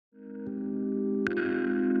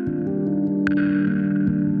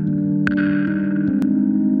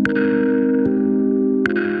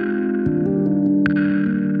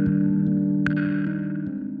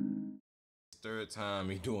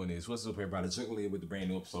What's up, everybody? Chuckling with the brand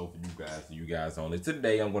new episode for you guys only.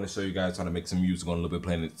 Today, I'm going to show you guys how to make some music on Little Bit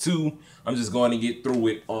Planet 2. I'm just going to get through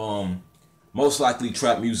it. Most likely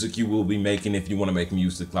trap music you will be making if you want to make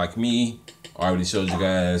music like me. I already showed you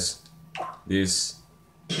guys this.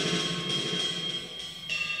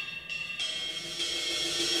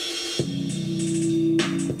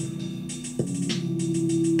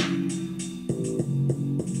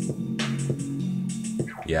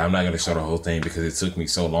 Yeah, I'm not gonna show the whole thing because it took me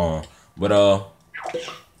so long. But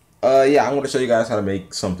yeah, I'm gonna show you guys how to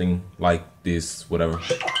make something like this, whatever.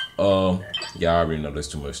 Yeah, I already know there's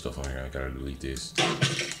too much stuff on here. I gotta delete this.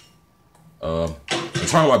 I'm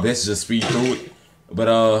trying my best to just speed through it.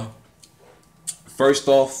 But first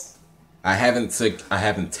off, I haven't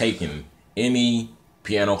taken any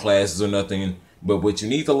piano classes or nothing. But what you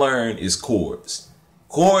need to learn is chords.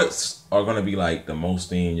 Chords are gonna be like the most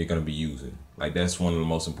thing you're gonna be using. Like, that's one of the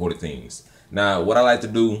most important things. Now, what I like to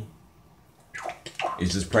do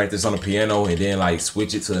is just practice on the piano and then like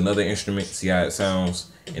switch it to another instrument, see how it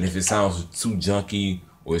sounds. And if it sounds too junky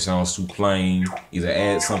or it sounds too plain, either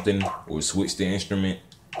add something or switch the instrument.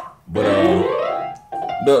 But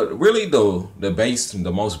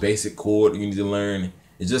the most basic chord you need to learn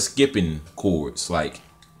is just skipping chords. Like,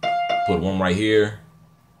 put one right here,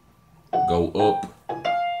 go up.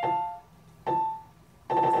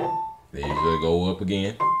 Then you just go up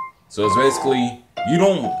again. So it's basically, you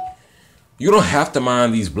don't have to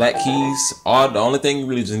mind these black keys. The only thing you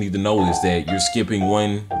really just need to know is that you're skipping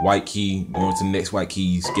one white key, going to the next white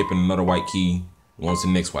key, skipping another white key, going to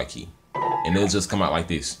the next white key. And it'll just come out like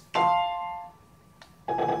this.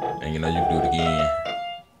 And you know, you can do it again.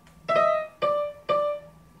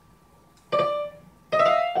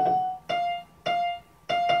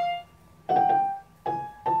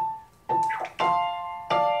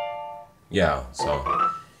 Yeah, so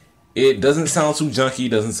it doesn't sound too junky,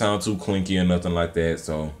 doesn't sound too clinky or nothing like that.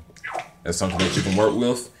 So that's something that you can work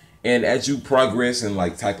with. And as you progress and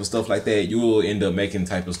like type of stuff like that, you will end up making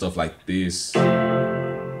type of stuff like this.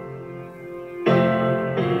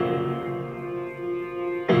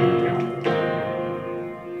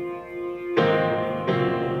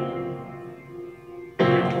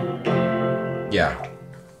 Yeah.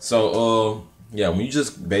 So yeah, when you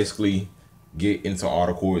just basically get into all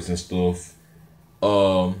the chords and stuff,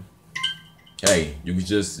 hey,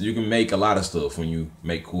 you can make a lot of stuff when you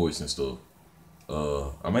make chords and stuff.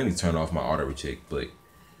 I might need to turn off my auto check, but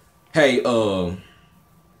hey, so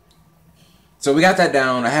we got that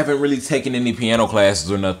down. I haven't really taken any piano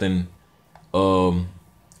classes or nothing.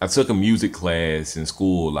 I took a music class in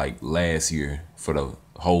school like last year for the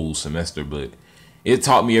whole semester, but it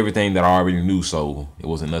taught me everything that I already knew, so it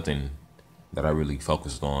wasn't nothing that I really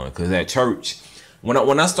focused on. Because at church,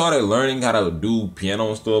 when I started learning how to do piano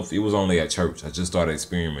and stuff, it was only at church. I just started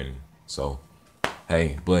experimenting. So,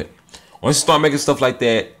 hey, but once you start making stuff like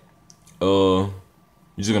that, you're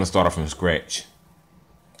just gonna start off from scratch.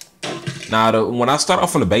 Now, when I start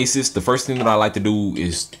off from the basis, the first thing that I like to do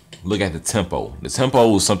is look at the tempo. The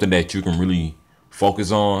tempo is something that you can really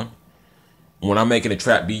focus on. When I'm making a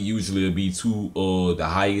trap beat, usually it'll be the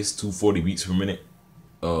highest 240 beats per minute.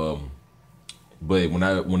 But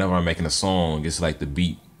whenever I'm making a song, it's like the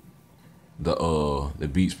beat, the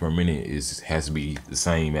beats per minute has to be the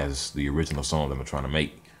same as the original song that I'm trying to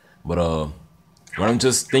make. But when I'm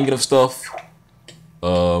just thinking of stuff,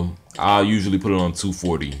 I'll usually put it on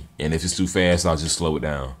 240, and if it's too fast, I'll just slow it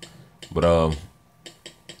down. But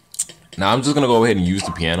now I'm just gonna go ahead and use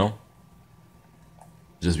the piano,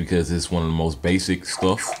 just because it's one of the most basic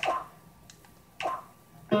stuff.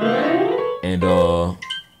 And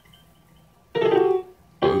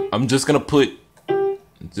I'm just gonna put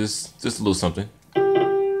just a little something.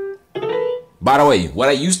 By the way, what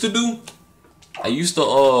I used to do, I used to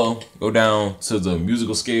go down to the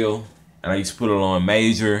musical scale and I used to put it on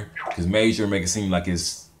major, because major make it seem like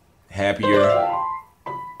it's happier.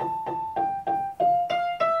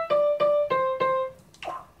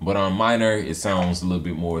 But on minor, it sounds a little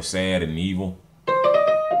bit more sad and evil.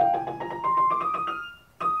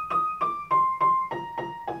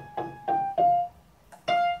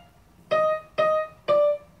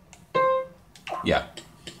 Yeah,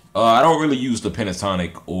 I don't really use the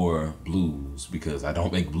pentatonic or blues because I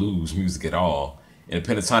don't make blues music at all. And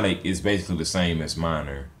the pentatonic is basically the same as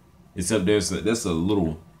minor, except there's a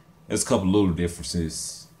couple little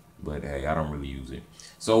differences. But hey, I don't really use it.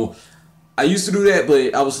 So I used to do that,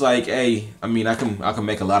 but I was like, hey, I mean, I can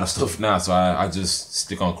make a lot of stuff now, so I just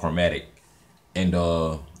stick on chromatic, and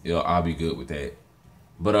I'll be good with that.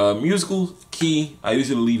 But musical key, I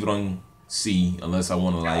usually leave it on C unless I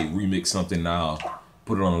want to like remix something. I'll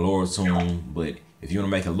put it on a lower tone, but If you want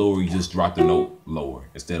to make it lower, you just drop the note lower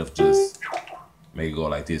instead of just make it go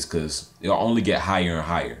like this, because it'll only get higher and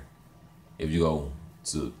higher if you go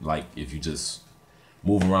to, like, if you just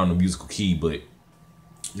move around the musical key. But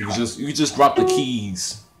you just drop the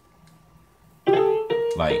keys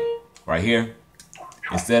like right here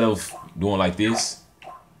instead of doing like this.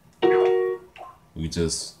 We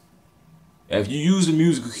just, if you use the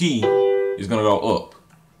musical key, it's gonna go up.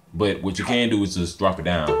 But what you can do is just drop it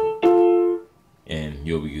down, and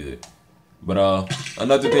you'll be good. But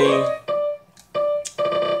another thing,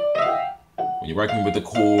 when you're working with the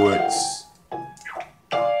chords,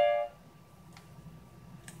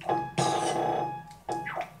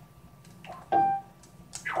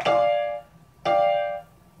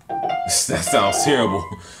 that sounds terrible,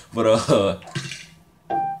 but okay,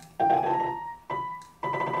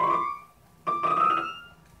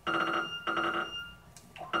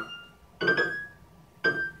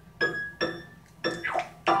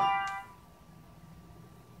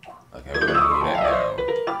 we're gonna move that down.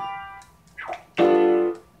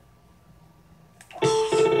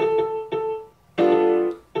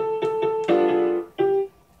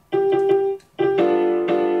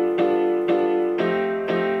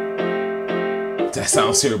 That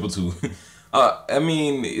sounds terrible too. I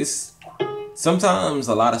mean, it's sometimes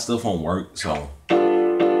a lot of stuff won't work, so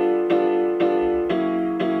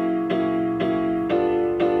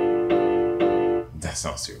that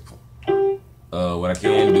sounds terrible. What I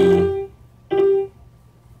can do,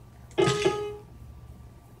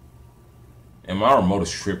 and my remote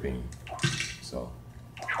is tripping, so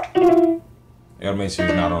I gotta make sure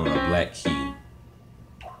it's not on a black key.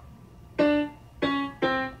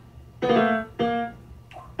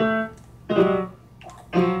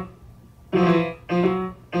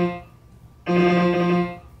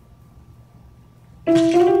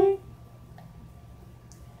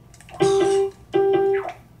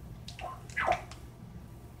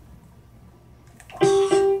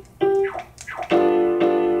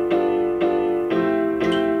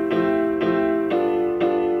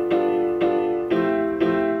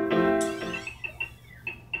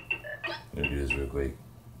 Let me do this real quick.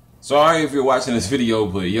 Sorry if you're watching this video,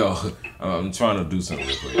 but yo, I'm trying to do something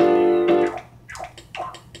real quick.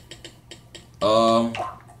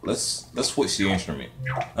 Let's switch the instrument.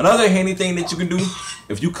 Another handy thing that you can do,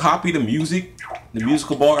 if you copy the music, the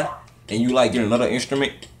musical bar, and you like get another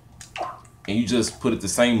instrument, and you just put it the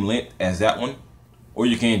same length as that one, or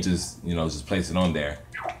you can just, you know, just place it on there.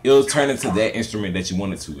 It'll turn into that instrument that you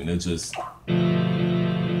want it to, and it'll just.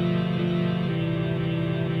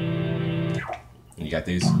 You got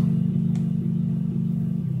this.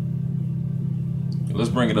 Let's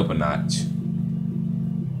bring it up a notch.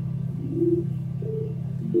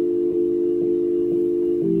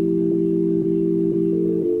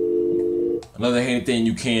 Another handy thing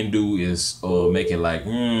you can do is make it like,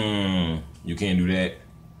 you can't do that.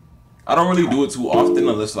 I don't really do it too often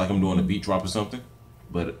unless like I'm doing a beat drop or something.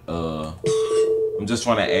 But I'm just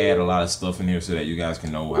trying to add a lot of stuff in here so that you guys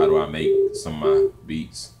can know how do I make some of my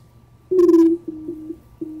beats.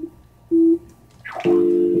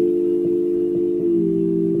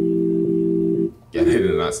 Yeah, that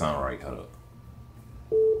did not sound right. Hold up.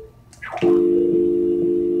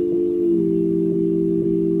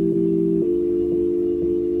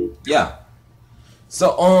 Yeah.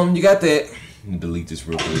 So you got that. Let me delete this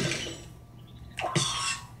real quick.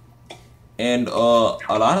 And a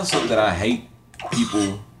lot of stuff that I hate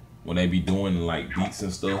people when they be doing like beats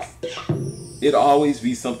and stuff, it always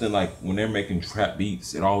be something like when they're making trap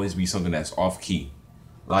beats, it always be something that's off key.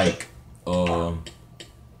 Like I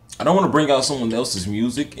don't want to bring out someone else's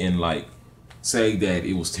music and like say that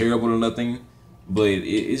it was terrible or nothing, but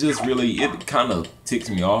it just really, it kind of ticks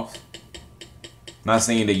me off. Not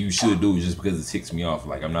saying that you should do it just because it ticks me off.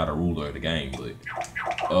 Like I'm not a ruler of the game, but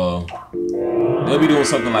they'll be doing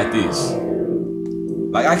something like this.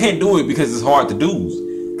 Like I can't do it because it's hard to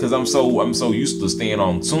do, because I'm so used to staying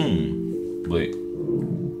on tune, but.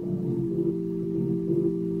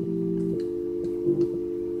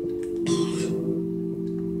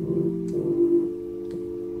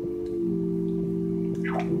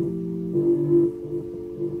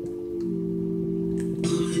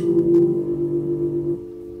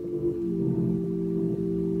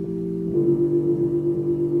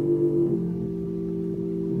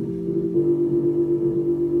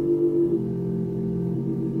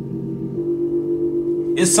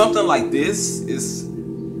 It's something like this,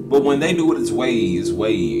 but when they do it, it's way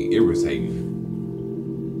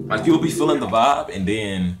irritating. Like you'll be feeling the vibe, and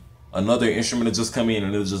then another instrument will just come in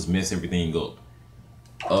and it'll just mess everything up.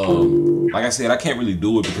 Like I said, I can't really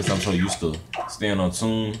do it because I'm so used to staying on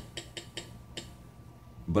tune.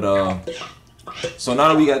 But so now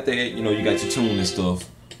that we got that, you know, you got your tune and stuff,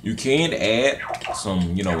 you can add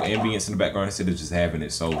some, you know, ambience in the background instead of just having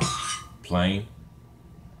it so plain.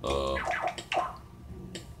 I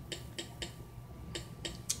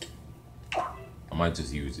might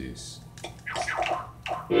just use this.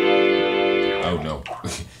 Oh no.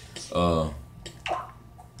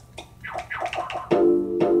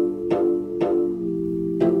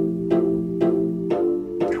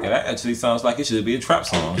 Yeah, that actually sounds like it should be a trap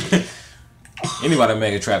song. Anybody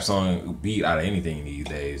make a trap song beat out of anything these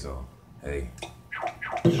days, so hey.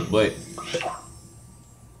 But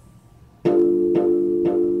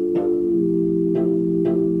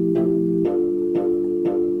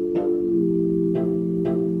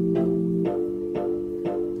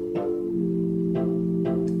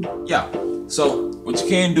yeah, so what you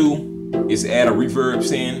can do is add a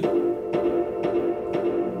reverb in.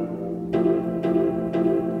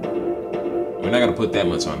 We're not gonna put that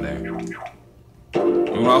much on there.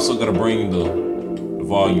 And we're also gonna bring the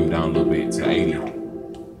volume down a little bit to 80.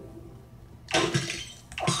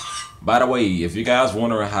 By the way, if you guys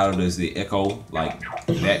wondering how does the echo like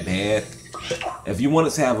that bad, if you want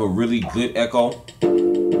it to have a really good echo,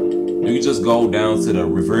 you can just go down to the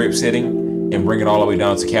reverb setting and bring it all the way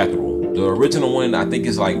down to cathedral. The original one I think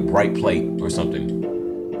is like bright plate or something.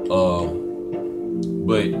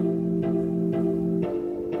 But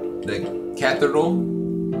the cathedral,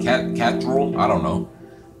 I don't know.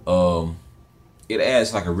 It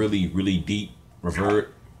adds like a really deep reverb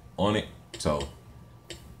on it. So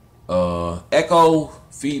echo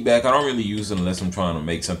feedback I don't really use it unless I'm trying to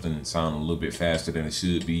make something sound a little bit faster than it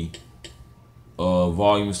should be.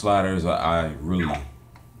 Volume sliders I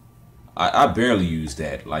barely use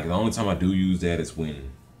that. Like the only time I do use that is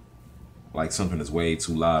when like something is way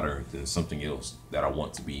too louder than something else that I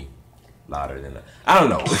want to be louder than that. I don't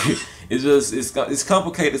know. it's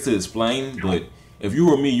complicated to explain, but if you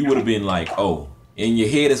were me, you would have been like, oh, in your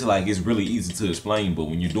head it's like it's really easy to explain, but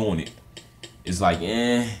when you're doing it, it's like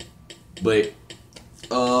But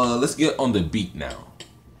let's get on the beat now.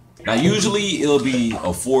 Now usually it'll be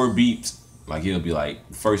a 4 beat, like it'll be like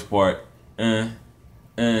the first part, boom.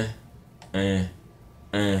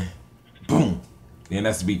 Then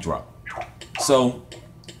that's the beat drop. So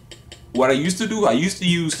what I used to do, I used to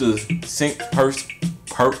use the Sync Perk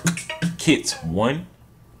Kit 1.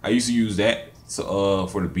 I used to use that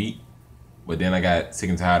for the beat, but then I got sick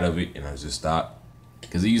and tired of it and I just stopped.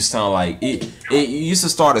 Cause it used to sound like it used to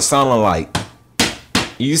start sounding like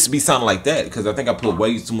it used to be sounding like that because I think I put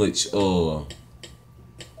way too much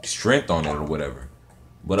strength on it or whatever.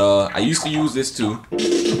 But I used to use this too.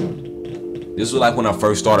 This was like when I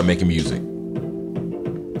first started making music.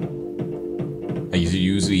 I used to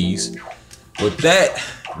use these, but that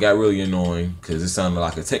got really annoying because it sounded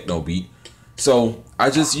like a techno beat. So I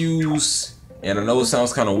just use, and I know it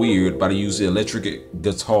sounds kind of weird, but I use the electric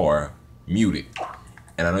guitar muted.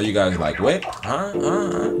 And I know you guys are like, what?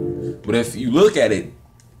 But if you look at it,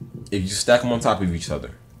 if you stack them on top of each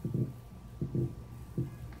other,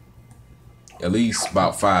 at least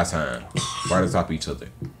about 5 times, right on top of each other,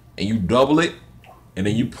 and you double it, and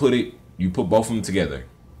then you put both of them together,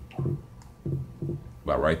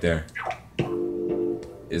 about right there,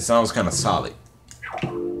 it sounds kind of solid.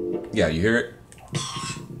 Yeah, you hear it?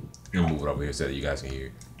 Let me move it over here so that you guys can hear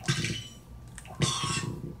it.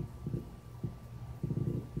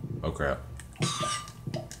 Oh crap.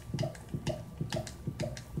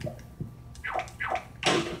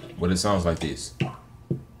 But it sounds like this.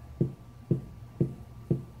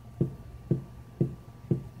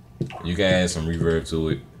 You can add some reverb to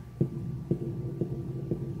it.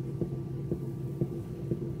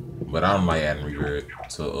 But I don't like adding reverb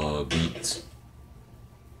to beats.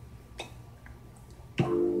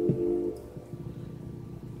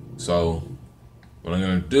 So what I'm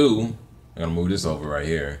gonna do, I'm gonna move this over right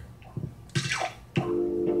here.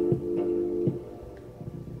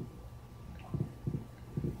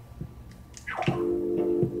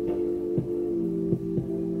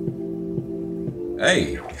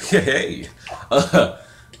 Hey, hey.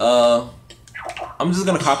 I'm just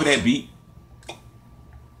gonna copy that beat.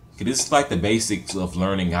 This is like the basics of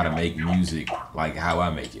learning how to make music, like how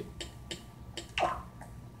I make it.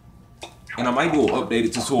 And I might do an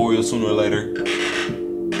updated tutorial sooner or later,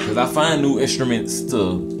 because I find new instruments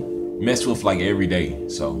to mess with like every day.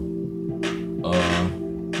 So,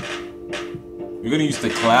 we're gonna use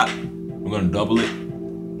the clap. We're gonna double it.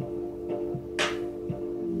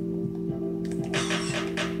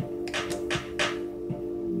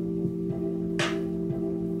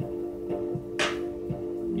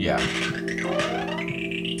 Yeah.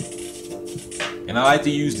 And I like to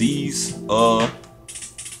use these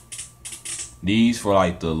These for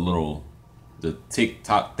like the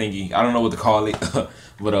TikTok thingy. I don't know what to call it,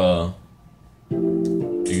 but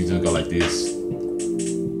you just go like this.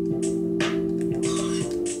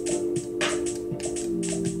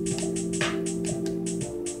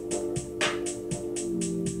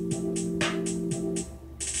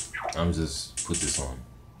 I'm just put this on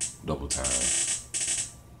double time.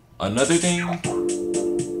 Another thing,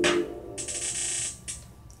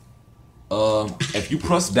 if you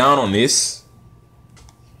press down on this,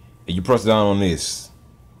 and you press down on this,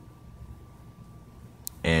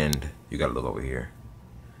 and you gotta look over here,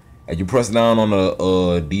 and you press down on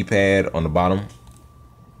the D-pad on the bottom,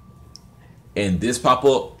 and this pop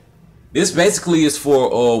up. This basically is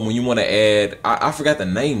for when you want to add. I forgot the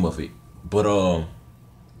name of it, but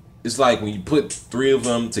it's like when you put 3 of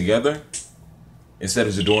them together, instead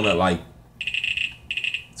of just doing it like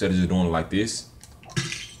this.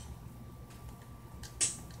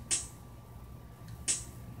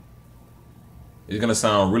 It's gonna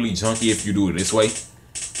sound really junky if you do it this way,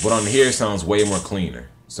 but on here it sounds way more cleaner.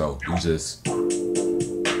 So you just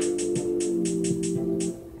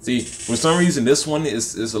see, for some reason this one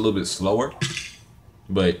is a little bit slower,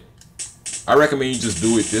 but I recommend you just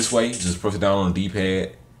do it this way. Just press it down on the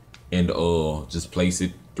D-pad and just place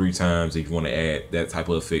it 3 times if you want to add that type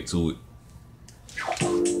of effect to it.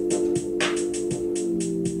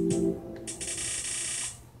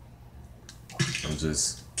 I'm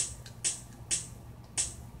just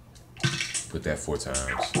put that 4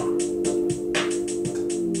 times.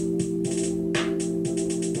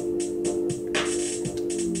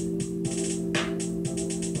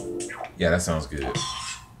 Yeah, that sounds good.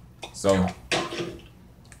 So I'm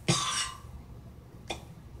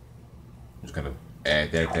just gonna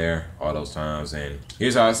add that there all those times, and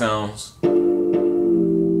here's how it sounds.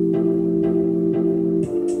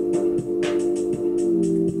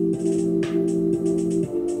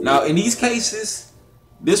 Now in these cases,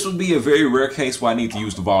 this would be a very rare case where I need to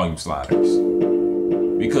use the volume sliders,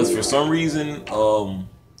 because for some reason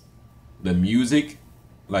the music,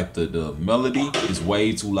 like the melody, is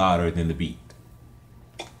way too louder than the beat,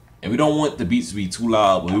 and we don't want the beats to be too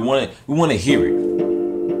loud, but we want to hear it.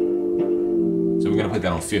 So we're gonna put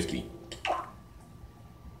that on 50.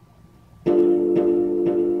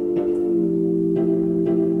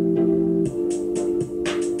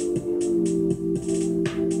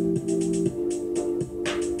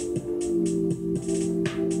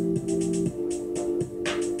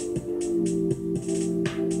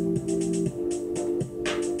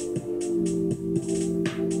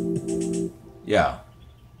 Yeah.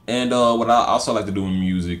 And what I also like to do in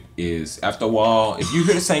music is, after a while, if you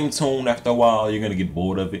hear the same tune, after a while, you're going to get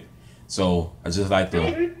bored of it. So I just like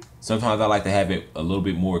to, sometimes I like to have it a little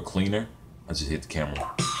bit more cleaner. I just hit the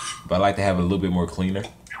camera. But I like to have it a little bit more cleaner.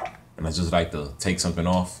 And I just like to take something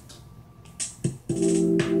off.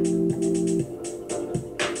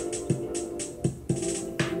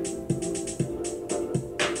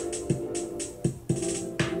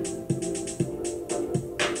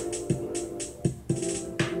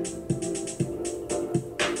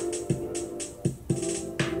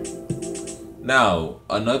 Now,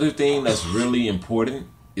 another thing that's really important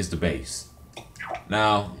is the bass.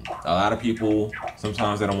 Now, a lot of people,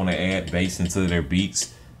 sometimes they don't want to add bass into their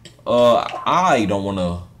beats. I don't want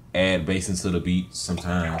to add bass into the beat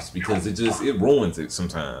sometimes, because it ruins it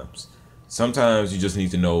sometimes. Sometimes you just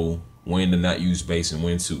need to know when to not use bass and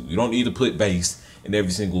when to. You don't need to put bass in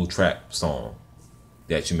every single trap song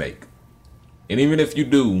that you make. And even if you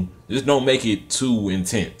do, just don't make it too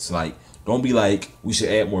intense. Like, don't be like, we should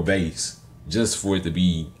add more bass just for it to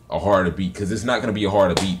be a harder beat, because it's not going to be a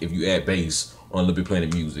harder beat if you add bass on LBP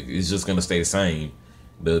Planet music. It's just going to stay the same.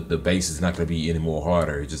 The bass is not going to be any more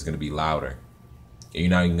harder. It's just going to be louder, and you're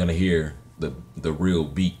not even going to hear the real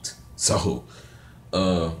beat. So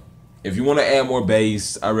if you want to add more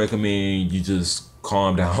bass, I recommend you just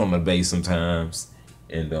calm down on the bass sometimes.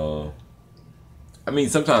 And I mean,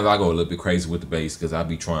 sometimes I go a little bit crazy with the bass because I'll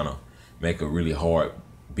be trying to make a really hard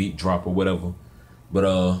beat drop or whatever.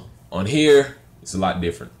 But on here, it's a lot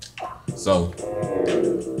different. So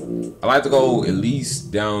I like to go at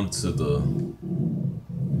least down to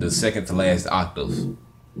the second to last octave.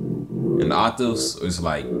 And the octaves is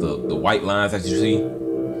like the white lines that you see.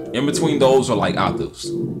 In between those are like octaves.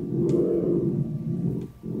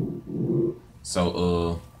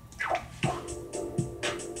 So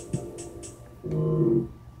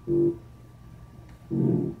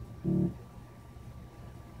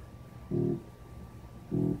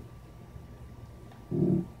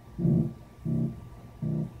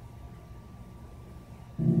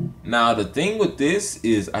now the thing with this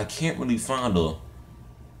is I can't really find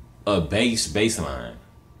a bass line.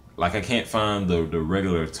 Like I can't find the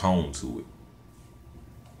regular tone to it.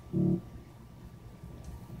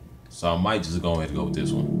 So I might just go ahead and go with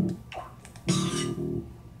this one.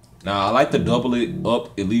 Now I like to double it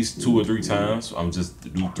up at least 2 or 3 times. I'm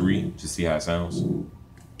just do 3 to see how it sounds.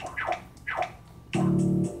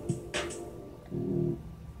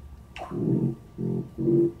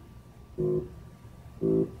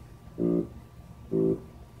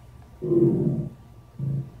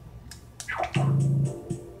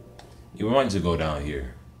 You might just go down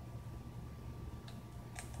here.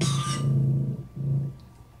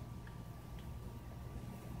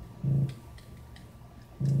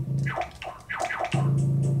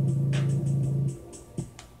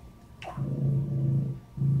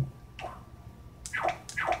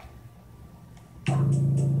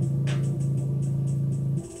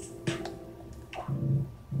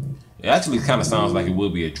 It actually kind of sounds like it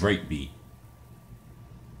would be a Drake beat.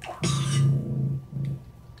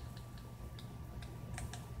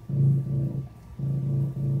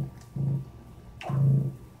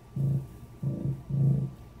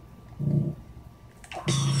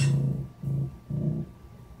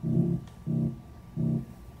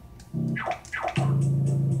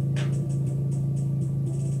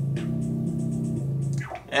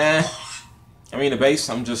 I mean the bass,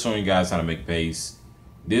 I'm just showing you guys how to make bass.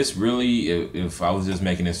 This really, if I was just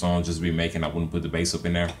making this song just to be making, I wouldn't put the bass up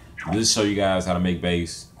in there. Just show you guys how to make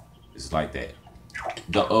bass. It's like that.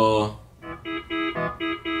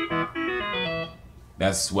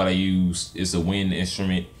 That's what I use. It's a wind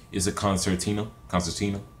instrument. It's a concertina. I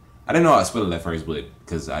didn't know how to spell it at first, but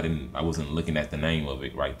because I wasn't looking at the name of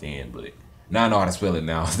it right then. But now I know how to spell it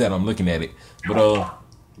now that I'm looking at it. But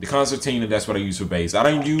the concertina, that's what I use for bass. I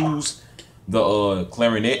don't use the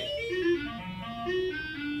clarinet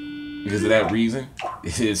because of that reason.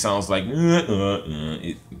 It sounds like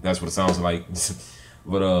that's what it sounds like.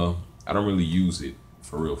 But I don't really use it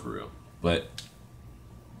for real. But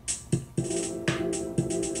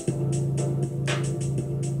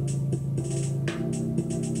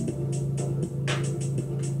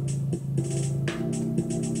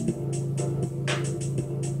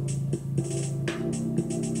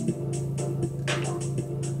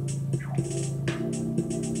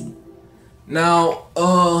now,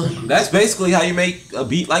 that's basically how you make a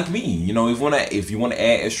beat like me. You know, if you wanna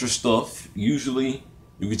add extra stuff, usually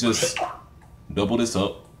you could just double this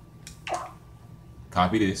up,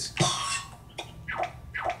 copy this,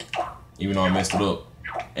 even though I messed it up,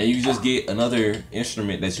 and you just get another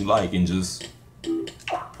instrument that you like and just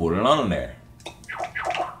put it on there.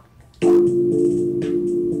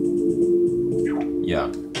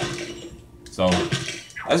 Yeah. So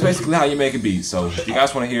that's basically how you make a beat. So if you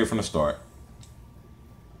guys want to hear it from the start.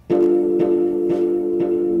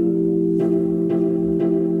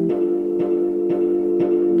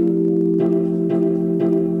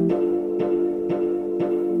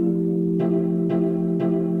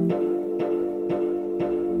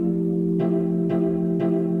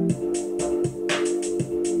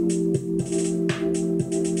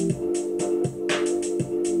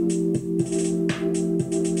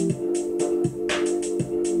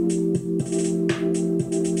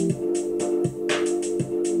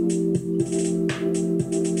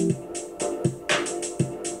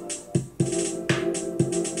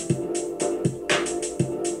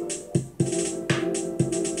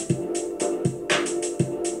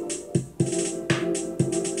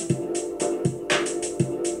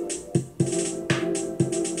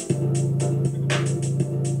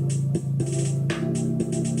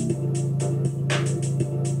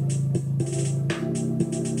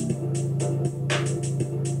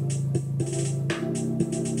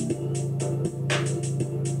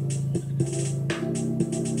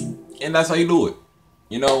 And that's how you do it.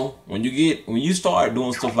 You know, when you start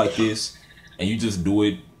doing stuff like this and you just do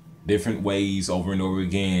it different ways over and over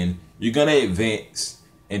again, you're gonna advance.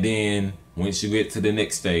 And then once you get to the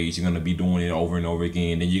next stage, you're gonna be doing it over and over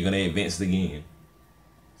again. Then you're gonna advance again.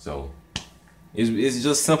 So it's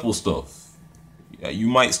just simple stuff. You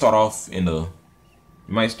might start off not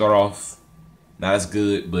as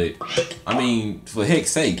good, but I mean, for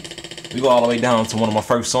heck's sake, we go all the way down to one of my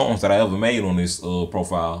first songs that I ever made on this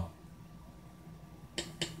profile.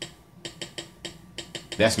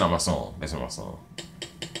 That's not my song.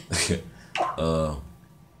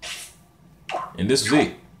 And this was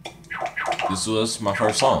it. This was my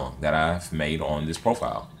first song that I've made on this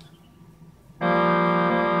profile.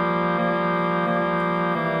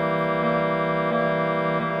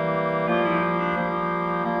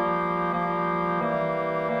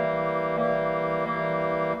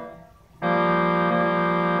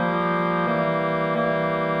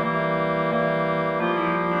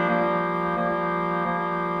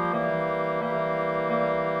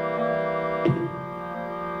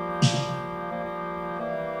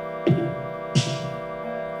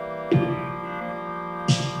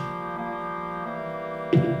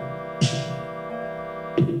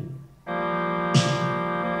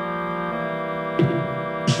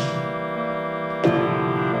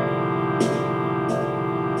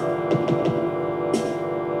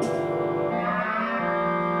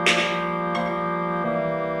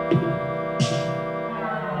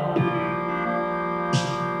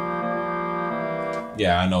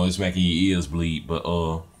 Yeah, I know it's making your ears bleed, but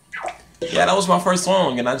yeah, that was my first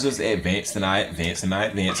song, and I just advanced and I advanced and I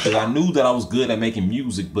advanced because I knew that I was good at making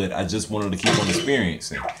music, but I just wanted to keep on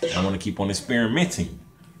experiencing. I want to keep on experimenting.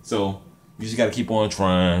 So you just got to keep on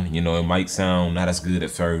trying. You know, it might sound not as good at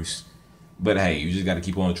first, but hey, you just got to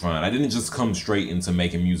keep on trying. I didn't just come straight into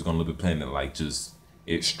making music on LBP Planet like just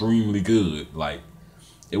extremely good. Like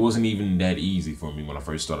it wasn't even that easy for me when I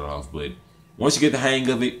first started off, but once you get the hang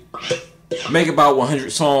of it, make about 100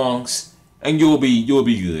 songs, and you'll be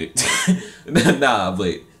good. Nah,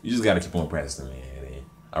 but you just gotta keep on practicing, man. And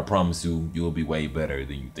I promise you'll be way better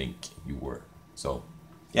than you think you were. So,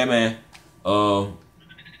 yeah, man. I'm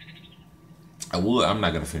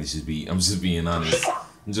not gonna finish this beat. I'm just being honest.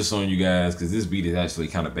 I'm just showing you guys because this beat is actually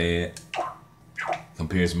kind of bad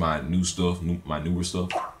compared to my new stuff, my newer stuff.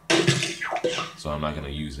 So I'm not gonna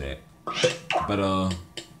use that. But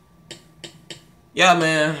yeah,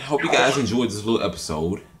 man, hope you guys enjoyed this little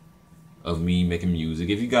episode of me making music.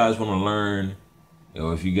 If you guys want to learn,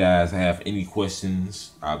 or if you guys have any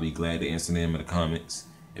questions, I'll be glad to answer them in the comments.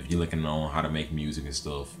 If you're looking on how to make music and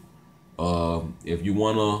stuff. If you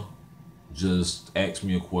want to just ask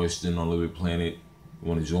me a question on LBP Planet, you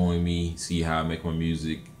want to join me, see how I make my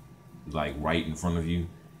music, like right in front of you,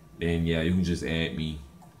 then yeah, you can just add me.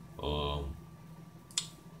 And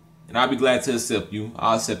I'll be glad to accept you.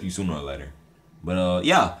 I'll accept you sooner or later. But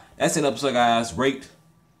yeah, that's an episode, guys. Rate,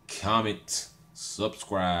 comment,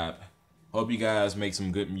 subscribe. Hope you guys make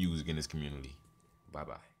some good music in this community.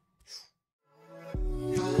 Bye-bye.